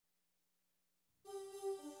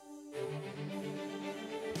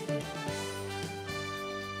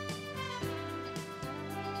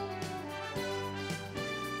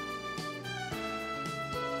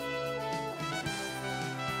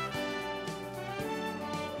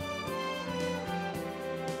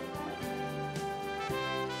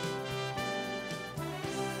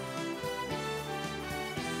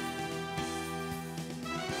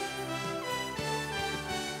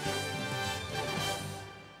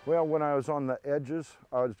Well, when I was on the edges,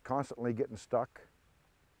 I was constantly getting stuck.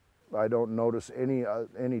 I don't notice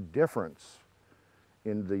any difference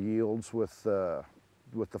in the yields with the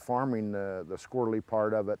farming, the squirrely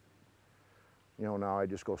part of it. You know, now I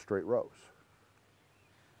just go straight rows.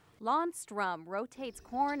 Lon Strum rotates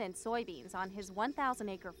corn and soybeans on his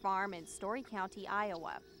 1,000-acre farm in Story County,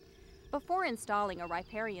 Iowa. Before installing a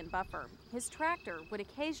riparian buffer, his tractor would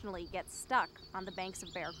occasionally get stuck on the banks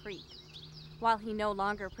of Bear Creek. While he no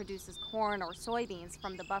longer produces corn or soybeans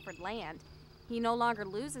from the buffered land, he no longer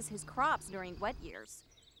loses his crops during wet years,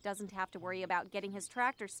 doesn't have to worry about getting his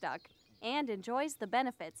tractor stuck, and enjoys the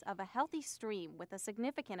benefits of a healthy stream with a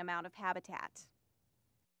significant amount of habitat.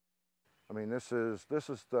 I mean, this is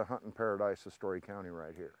the hunting paradise of Story County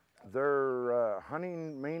right here. They're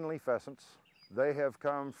hunting mainly pheasants. They have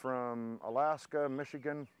come from Alaska,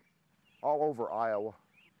 Michigan, all over Iowa.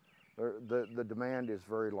 The demand is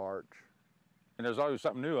very large. And there's always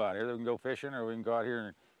something new out here. We can go fishing, or we can go out here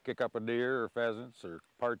and kick up a deer or pheasants or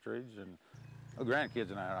partridge. And grandkids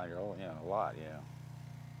and I are out here, oh yeah, a lot, yeah.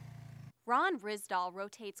 Ron Risdahl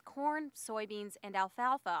rotates corn, soybeans, and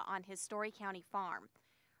alfalfa on his Story County farm.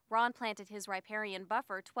 Ron planted his riparian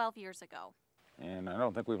buffer 12 years ago. And I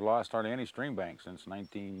don't think we've lost hardly any stream banks since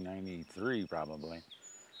 1993 probably.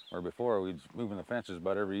 Or before, we'd moving the fences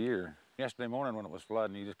about every year. Yesterday morning when it was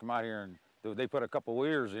flooding, you just come out here and they put a couple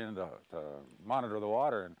weirs in to monitor the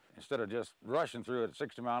water, and instead of just rushing through it at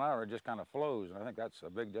 60 mile an hour, it just kind of flows, and I think that's a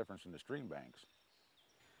big difference in the stream banks.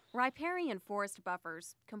 Riparian forest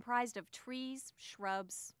buffers, comprised of trees,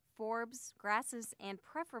 shrubs, forbs, grasses, and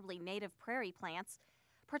preferably native prairie plants,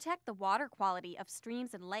 protect the water quality of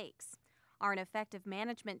streams and lakes, are an effective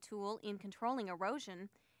management tool in controlling erosion,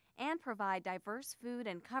 and provide diverse food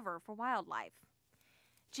and cover for wildlife.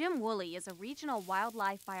 Jim Woolley is a regional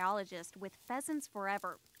wildlife biologist with Pheasants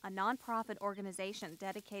Forever, a nonprofit organization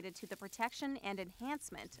dedicated to the protection and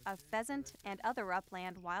enhancement of pheasant and other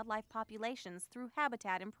upland wildlife populations through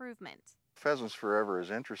habitat improvement. Pheasants Forever is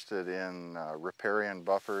interested in riparian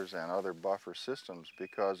buffers and other buffer systems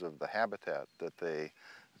because of the habitat that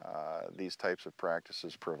these types of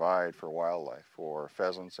practices provide for wildlife, for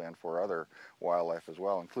pheasants and for other wildlife as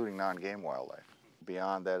well, including non-game wildlife.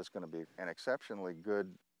 Beyond that, it's going to be an exceptionally good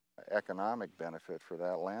economic benefit for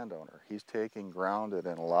that landowner. He's taking ground that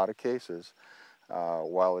in a lot of cases,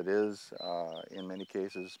 while it is in many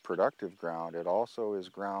cases productive ground, it also is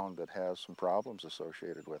ground that has some problems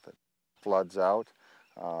associated with it. Floods out,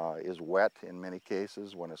 is wet in many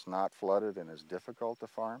cases when it's not flooded and is difficult to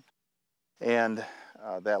farm. And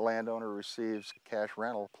that landowner receives cash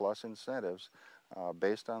rental plus incentives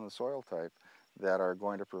based on the soil type that are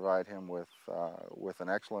going to provide him with an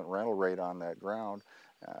excellent rental rate on that ground.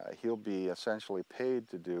 He'll be essentially paid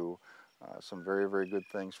to do some very, very good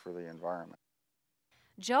things for the environment.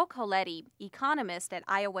 Joe Coletti, economist at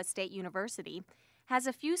Iowa State University, has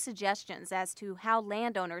a few suggestions as to how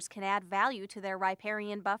landowners can add value to their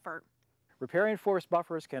riparian buffer. Riparian forest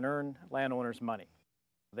buffers can earn landowners money.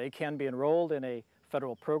 They can be enrolled in a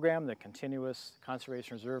federal program, the Continuous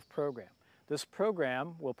Conservation Reserve Program. This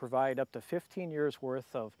program will provide up to 15 years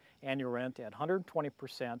worth of annual rent at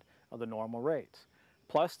 120% of the normal rates.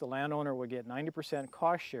 Plus, the landowner will get 90%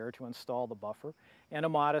 cost share to install the buffer and a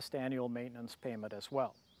modest annual maintenance payment as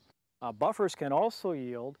well. Buffers can also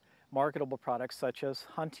yield marketable products such as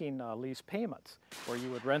hunting lease payments, where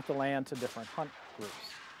you would rent the land to different hunt groups.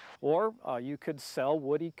 Or you could sell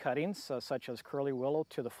woody cuttings such as curly willow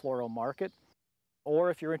to the floral market. Or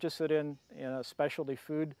if you're interested in a specialty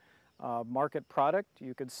food market product,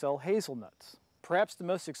 you could sell hazelnuts. Perhaps the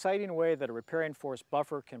most exciting way that a riparian forest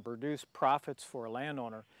buffer can produce profits for a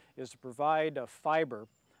landowner is to provide a fiber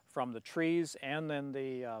from the trees and then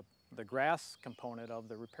the grass component of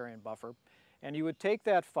the riparian buffer. And you would take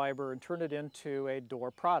that fiber and turn it into a door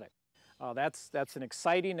product. That's an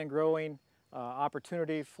exciting and growing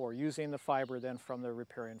opportunity for using the fiber then from the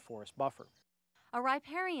riparian forest buffer. A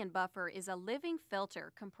riparian buffer is a living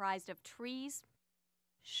filter comprised of trees,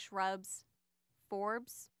 shrubs,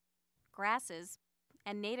 forbs, grasses,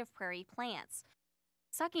 and native prairie plants,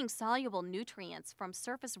 sucking soluble nutrients from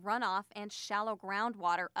surface runoff and shallow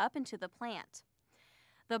groundwater up into the plant.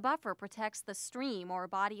 The buffer protects the stream or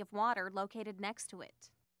body of water located next to it.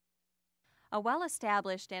 A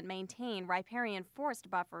well-established and maintained riparian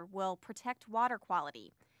forest buffer will protect water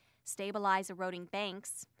quality, stabilize eroding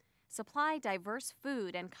banks, supply diverse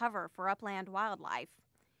food and cover for upland wildlife,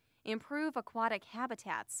 improve aquatic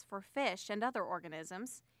habitats for fish and other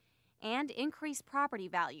organisms, and increase property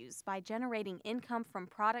values by generating income from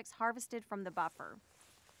products harvested from the buffer.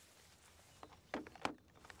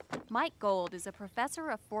 Mike Gold is a professor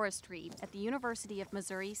of forestry at the University of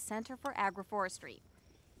Missouri Center for Agroforestry.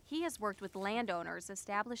 He has worked with landowners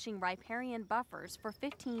establishing riparian buffers for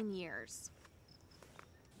 15 years.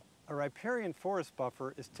 A riparian forest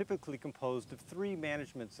buffer is typically composed of 3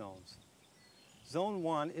 management zones. Zone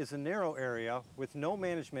 1 is a narrow area with no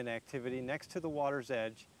management activity next to the water's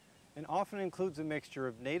edge and often includes a mixture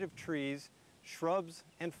of native trees, shrubs,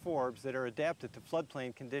 and forbs that are adapted to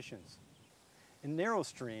floodplain conditions. In narrow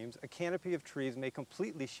streams, a canopy of trees may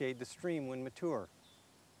completely shade the stream when mature.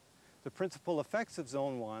 The principal effects of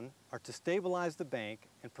Zone 1 are to stabilize the bank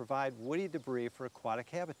and provide woody debris for aquatic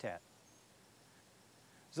habitat.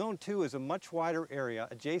 Zone 2 is a much wider area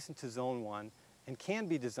adjacent to Zone 1 and can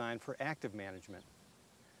be designed for active management.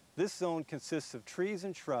 This zone consists of trees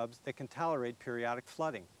and shrubs that can tolerate periodic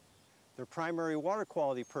flooding. Their primary water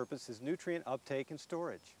quality purpose is nutrient uptake and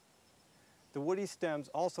storage. The woody stems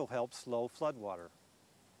also help slow floodwater.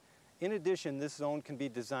 In addition, this zone can be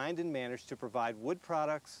designed and managed to provide wood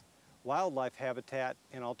products, wildlife habitat,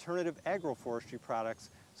 and alternative agroforestry products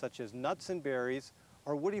such as nuts and berries,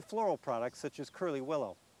 or woody floral products such as curly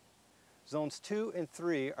willow. Zones 2 and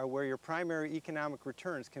 3 are where your primary economic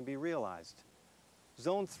returns can be realized.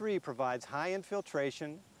 Zone 3 provides high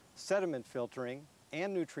infiltration, sediment filtering,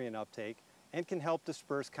 and nutrient uptake, and can help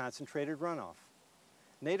disperse concentrated runoff.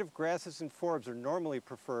 Native grasses and forbs are normally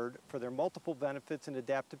preferred for their multiple benefits and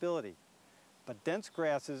adaptability, but dense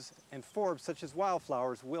grasses and forbs such as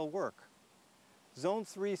wildflowers will work. Zone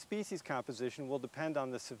 3 species composition will depend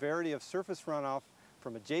on the severity of surface runoff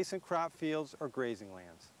from adjacent crop fields or grazing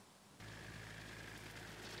lands.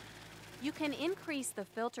 You can increase the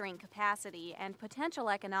filtering capacity and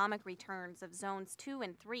potential economic returns of Zones 2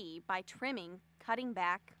 and 3 by trimming, cutting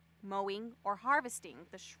back, mowing, or harvesting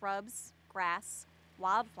the shrubs, grass,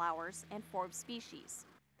 wildflowers, and forb species.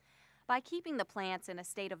 By keeping the plants in a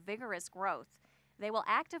state of vigorous growth, they will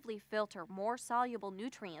actively filter more soluble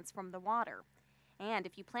nutrients from the water. And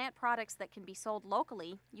if you plant products that can be sold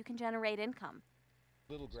locally, you can generate income.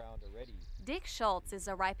 Little ground already. Dick Schultz is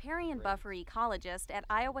a riparian buffer ecologist at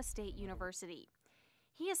Iowa State University.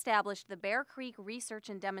 He established the Bear Creek Research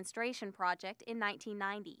and Demonstration Project in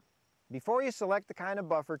 1990. Before you select the kind of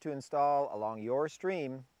buffer to install along your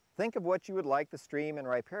stream, think of what you would like the stream and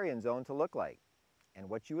riparian zone to look like, and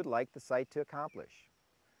what you would like the site to accomplish.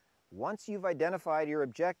 Once you've identified your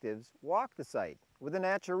objectives, walk the site with a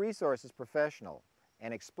natural resources professional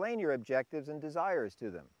and explain your objectives and desires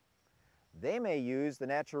to them. They may use the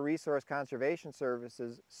Natural Resource Conservation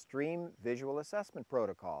Service's Stream Visual Assessment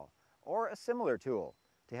Protocol or a similar tool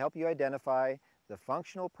to help you identify the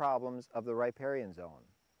functional problems of the riparian zone.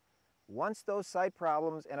 Once those site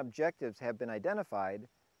problems and objectives have been identified,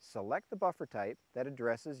 select the buffer type that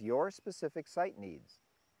addresses your specific site needs.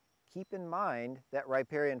 Keep in mind that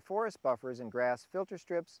riparian forest buffers and grass filter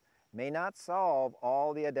strips may not solve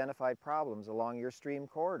all the identified problems along your stream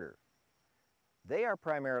corridor. They are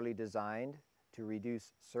primarily designed to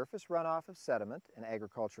reduce surface runoff of sediment and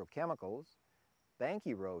agricultural chemicals, bank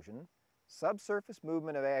erosion, subsurface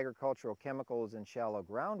movement of agricultural chemicals in shallow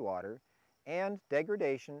groundwater, and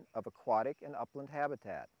degradation of aquatic and upland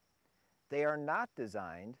habitat. They are not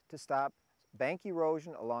designed to stop bank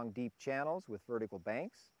erosion along deep channels with vertical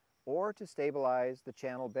banks or to stabilize the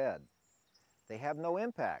channel bed. They have no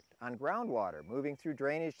impact on groundwater moving through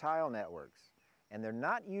drainage tile networks, and they're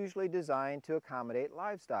not usually designed to accommodate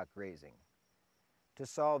livestock grazing. To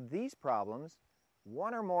solve these problems,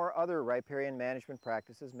 one or more other riparian management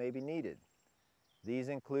practices may be needed. These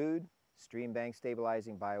include stream bank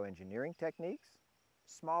stabilizing bioengineering techniques,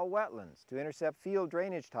 small wetlands to intercept field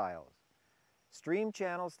drainage tiles, stream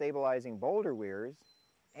channel stabilizing boulder weirs,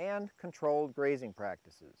 and controlled grazing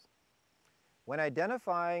practices. When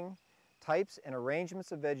identifying types and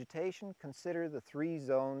arrangements of vegetation, consider the 3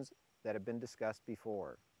 zones that have been discussed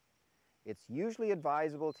before. It's usually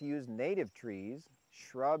advisable to use native trees,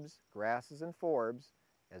 shrubs, grasses, and forbs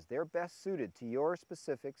as they're best suited to your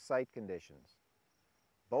specific site conditions.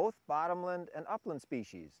 Both bottomland and upland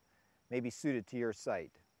species may be suited to your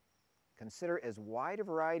site. Consider as wide a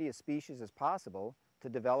variety of species as possible to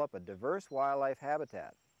develop a diverse wildlife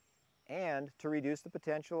habitat and to reduce the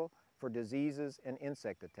potential for diseases and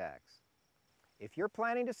insect attacks. If you're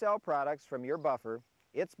planning to sell products from your buffer,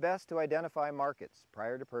 it's best to identify markets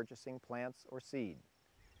prior to purchasing plants or seed.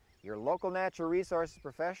 Your local natural resources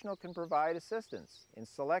professional can provide assistance in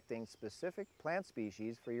selecting specific plant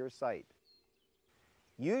species for your site.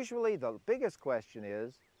 Usually the biggest question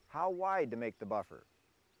is how wide to make the buffer.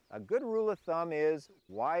 A good rule of thumb is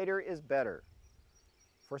wider is better.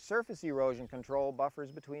 For surface erosion control,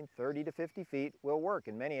 buffers between 30 to 50 feet will work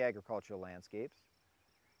in many agricultural landscapes.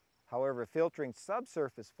 However, filtering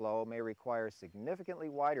subsurface flow may require significantly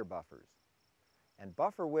wider buffers. And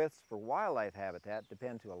buffer widths for wildlife habitat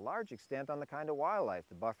depend to a large extent on the kind of wildlife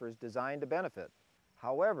the buffer is designed to benefit.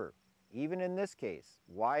 However, even in this case,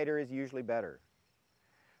 wider is usually better.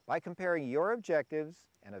 By comparing your objectives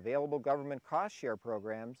and available government cost share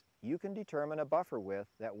programs, you can determine a buffer width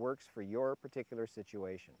that works for your particular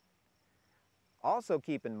situation. Also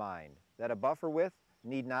keep in mind that a buffer width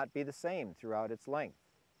need not be the same throughout its length.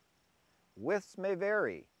 Widths may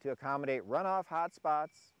vary to accommodate runoff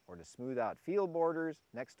hotspots or to smooth out field borders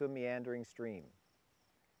next to a meandering stream.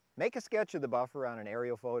 Make a sketch of the buffer on an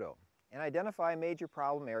aerial photo and identify major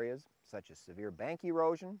problem areas such as severe bank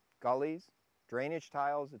erosion, gullies, drainage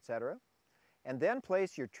tiles, etc. And then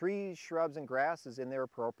place your trees, shrubs, and grasses in their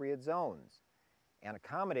appropriate zones and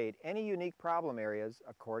accommodate any unique problem areas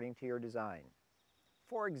according to your design.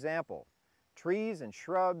 For example, trees and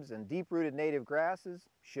shrubs and deep-rooted native grasses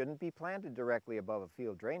shouldn't be planted directly above a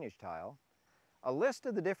field drainage tile. A list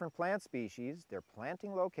of the different plant species, their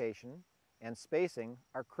planting location, and spacing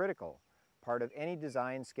are critical, part of any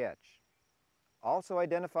design sketch. Also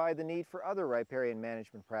identify the need for other riparian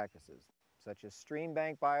management practices, such as stream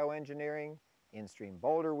bank bioengineering, in-stream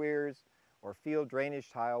boulder weirs, or field drainage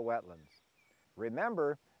tile wetlands.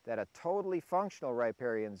 Remember that a totally functional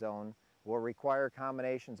riparian zone will require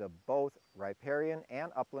combinations of both riparian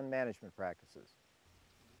and upland management practices.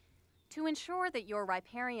 To ensure that your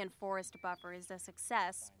riparian forest buffer is a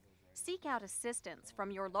success, seek out assistance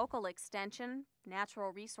from your local extension,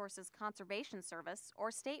 natural resources conservation service,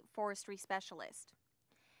 or state forestry specialist.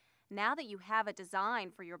 Now that you have a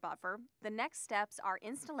design for your buffer, the next steps are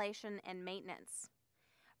installation and maintenance.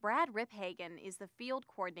 Brad Riphagen is the field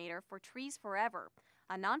coordinator for Trees Forever,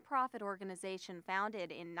 a nonprofit organization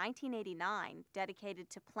founded in 1989 dedicated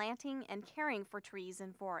to planting and caring for trees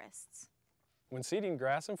and forests. When seeding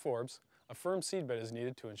grass and forbs, a firm seedbed is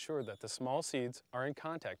needed to ensure that the small seeds are in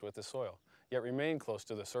contact with the soil, yet remain close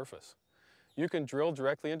to the surface. You can drill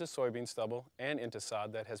directly into soybean stubble and into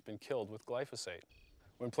sod that has been killed with glyphosate.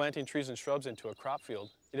 When planting trees and shrubs into a crop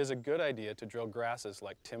field, it is a good idea to drill grasses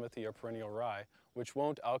like timothy or perennial rye, which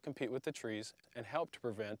won't outcompete with the trees and help to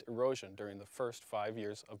prevent erosion during the first 5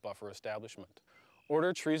 years of buffer establishment.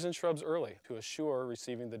 Order trees and shrubs early to assure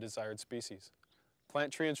receiving the desired species.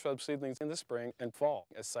 Plant tree and shrub seedlings in the spring and fall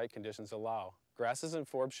as site conditions allow. Grasses and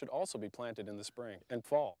forbs should also be planted in the spring and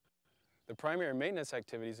fall. The primary maintenance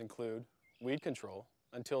activities include weed control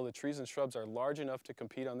until the trees and shrubs are large enough to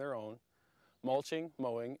compete on their own. Mulching,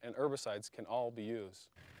 mowing, and herbicides can all be used.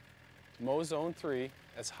 Mow Zone 3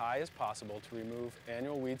 as high as possible to remove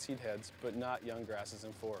annual weed seed heads, but not young grasses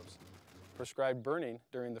and forbs. Prescribed burning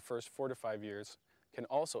during the first 4 to 5 years can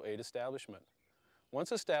also aid establishment.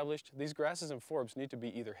 Once established, these grasses and forbs need to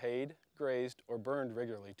be either hayed, grazed, or burned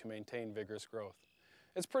regularly to maintain vigorous growth.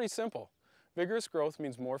 It's pretty simple. Vigorous growth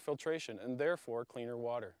means more filtration and therefore cleaner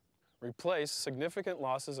water. Replace significant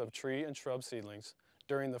losses of tree and shrub seedlings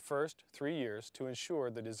during the first 3 years to ensure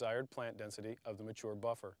the desired plant density of the mature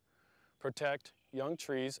buffer. Protect young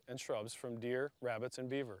trees and shrubs from deer, rabbits, and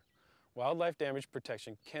beaver. Wildlife damage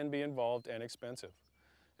protection can be involved and expensive.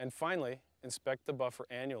 And finally, inspect the buffer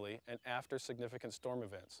annually and after significant storm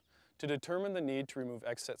events to determine the need to remove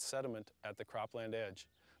excess sediment at the cropland edge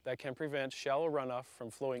that can prevent shallow runoff from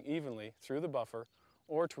flowing evenly through the buffer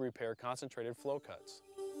or to repair concentrated flow cuts.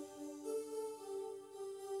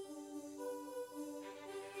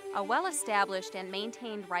 A well-established and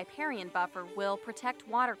maintained riparian buffer will protect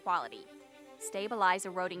water quality, stabilize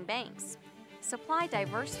eroding banks, supply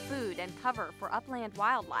diverse food and cover for upland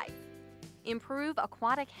wildlife, improve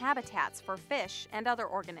aquatic habitats for fish and other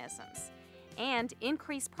organisms, and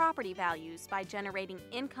increase property values by generating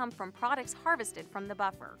income from products harvested from the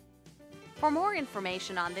buffer. For more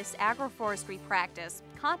information on this agroforestry practice,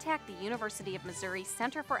 contact the University of Missouri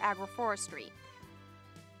Center for Agroforestry,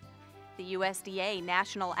 the USDA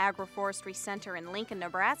National Agroforestry Center in Lincoln,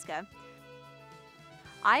 Nebraska,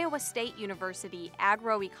 Iowa State University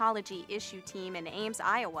Agroecology Issue Team in Ames,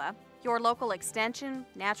 Iowa, your local extension,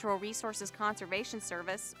 natural resources conservation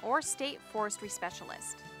service, or state forestry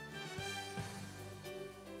specialist.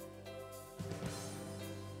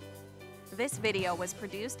 This video was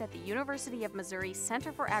produced at the University of Missouri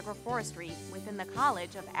Center for Agroforestry within the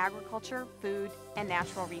College of Agriculture, Food, and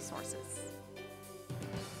Natural Resources.